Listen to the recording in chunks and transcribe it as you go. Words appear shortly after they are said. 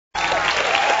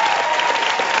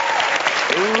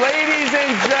Ladies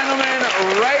and gentlemen,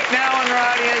 right now in our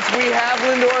audience, we have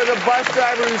Lindora, the bus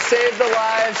driver who saved the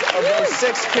lives of those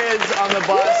 6 kids on the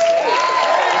bus.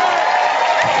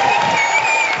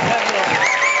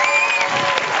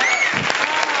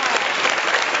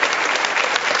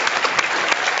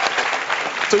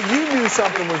 So you knew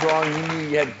something was wrong. You knew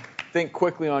you had to think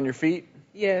quickly on your feet?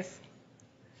 Yes.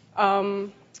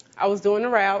 I was doing a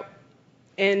route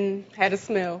and had a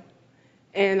smell.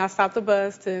 And I stopped the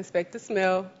bus to inspect the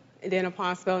smell. And then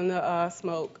upon smelling the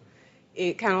smoke,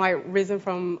 it kind of like risen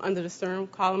from under the stern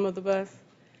column of the bus.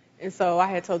 And so I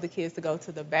had told the kids to go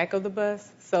to the back of the bus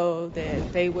so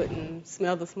that they wouldn't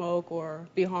smell the smoke or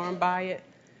be harmed by it.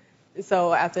 And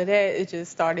so after that, it just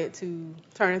started to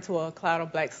turn into a cloud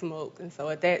of black smoke. And so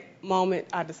at that moment,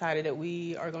 I decided that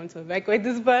we are going to evacuate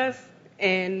this bus,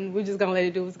 and we're just going to let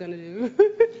it do what it's going to do.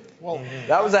 Well,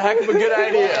 that was a heck of a good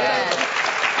idea.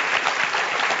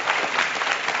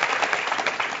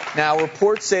 Now,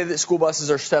 reports say that school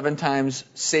buses are 7 times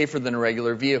safer than a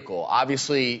regular vehicle.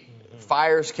 Obviously,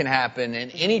 fires can happen in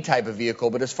any type of vehicle,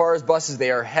 but as far as buses,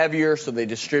 they are heavier, so they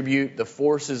distribute the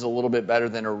forces a little bit better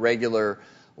than a regular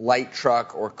light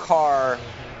truck or car.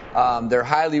 They're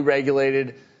highly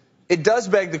regulated. It does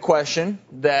beg the question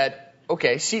that,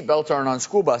 okay, seat belts aren't on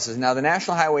school buses. Now, the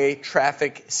National Highway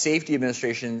Traffic Safety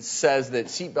Administration says that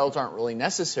seat belts aren't really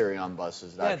necessary on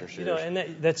buses, Dr. Sears. You know,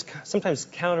 and that's sometimes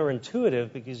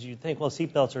counterintuitive because you think, well,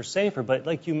 seat belts are safer. But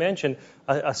like you mentioned,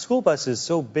 a school bus is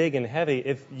so big and heavy.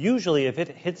 If it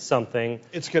hits something,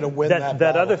 it's going to win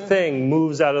that other thing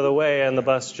moves out of the way and the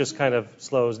bus just kind of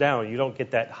slows down. You don't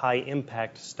get that high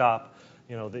impact stop.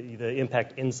 You know, the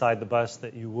impact inside the bus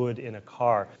that you would in a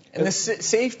car. And the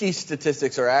safety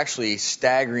statistics are actually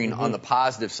staggering on the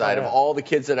positive side. Of all the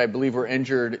kids that I believe were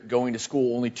injured going to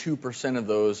school, only 2% of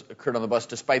those occurred on the bus,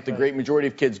 despite the great majority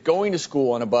of kids going to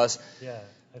school on a bus. Yeah.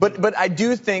 But I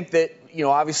do think that, you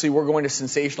know, obviously we're going to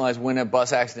sensationalize when a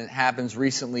bus accident happens.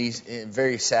 Recently,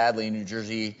 very sadly, in New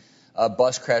Jersey, a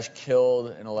bus crash killed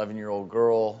an 11-year-old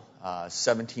girl.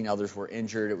 17 others were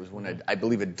injured. It was when, I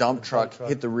believe, a dump truck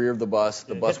hit the rear of the bus.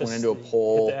 The bus went into a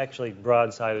pole. It actually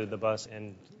broadsided the bus,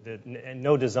 and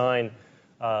no design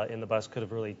in the bus could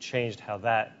have really changed how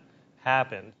that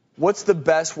happened. What's the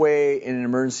best way in an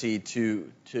emergency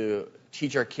to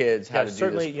teach our kids how to do this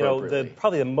appropriately? Certainly, you know,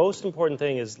 probably the most important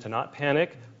thing is to not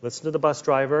panic, listen to the bus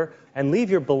driver, and leave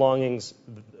your belongings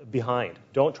behind.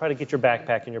 Don't try to get your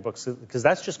backpack and your books, because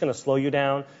that's just going to slow you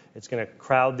down. It's going to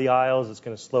crowd the aisles. It's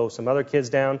going to slow some other kids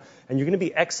down. And you're going to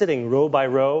be exiting row by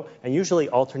row and usually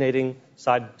alternating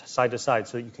side to side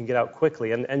so that you can get out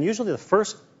quickly. And usually the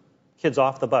first kids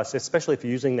off the bus, especially if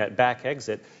you're using that back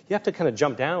exit, you have to kind of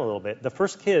jump down a little bit. The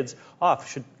first kids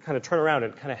off should kind of turn around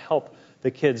and kind of help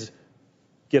the kids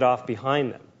get off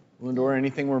behind them. Lindora,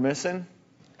 anything we're missing?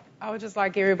 I would just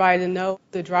like everybody to know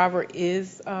the driver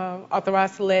is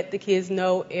authorized to let the kids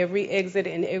know every exit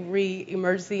and every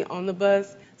emergency on the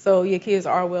bus, so your kids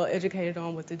are well educated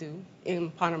on what to do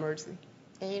upon emergency.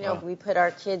 And you know, we put our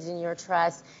kids in your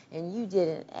trust, and you did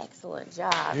an excellent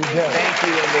job. You did. Thank you,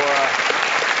 Lindora.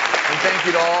 And thank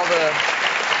you to all the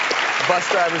bus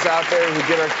drivers out there who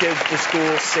get our kids to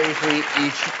school safely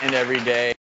each and every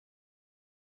day.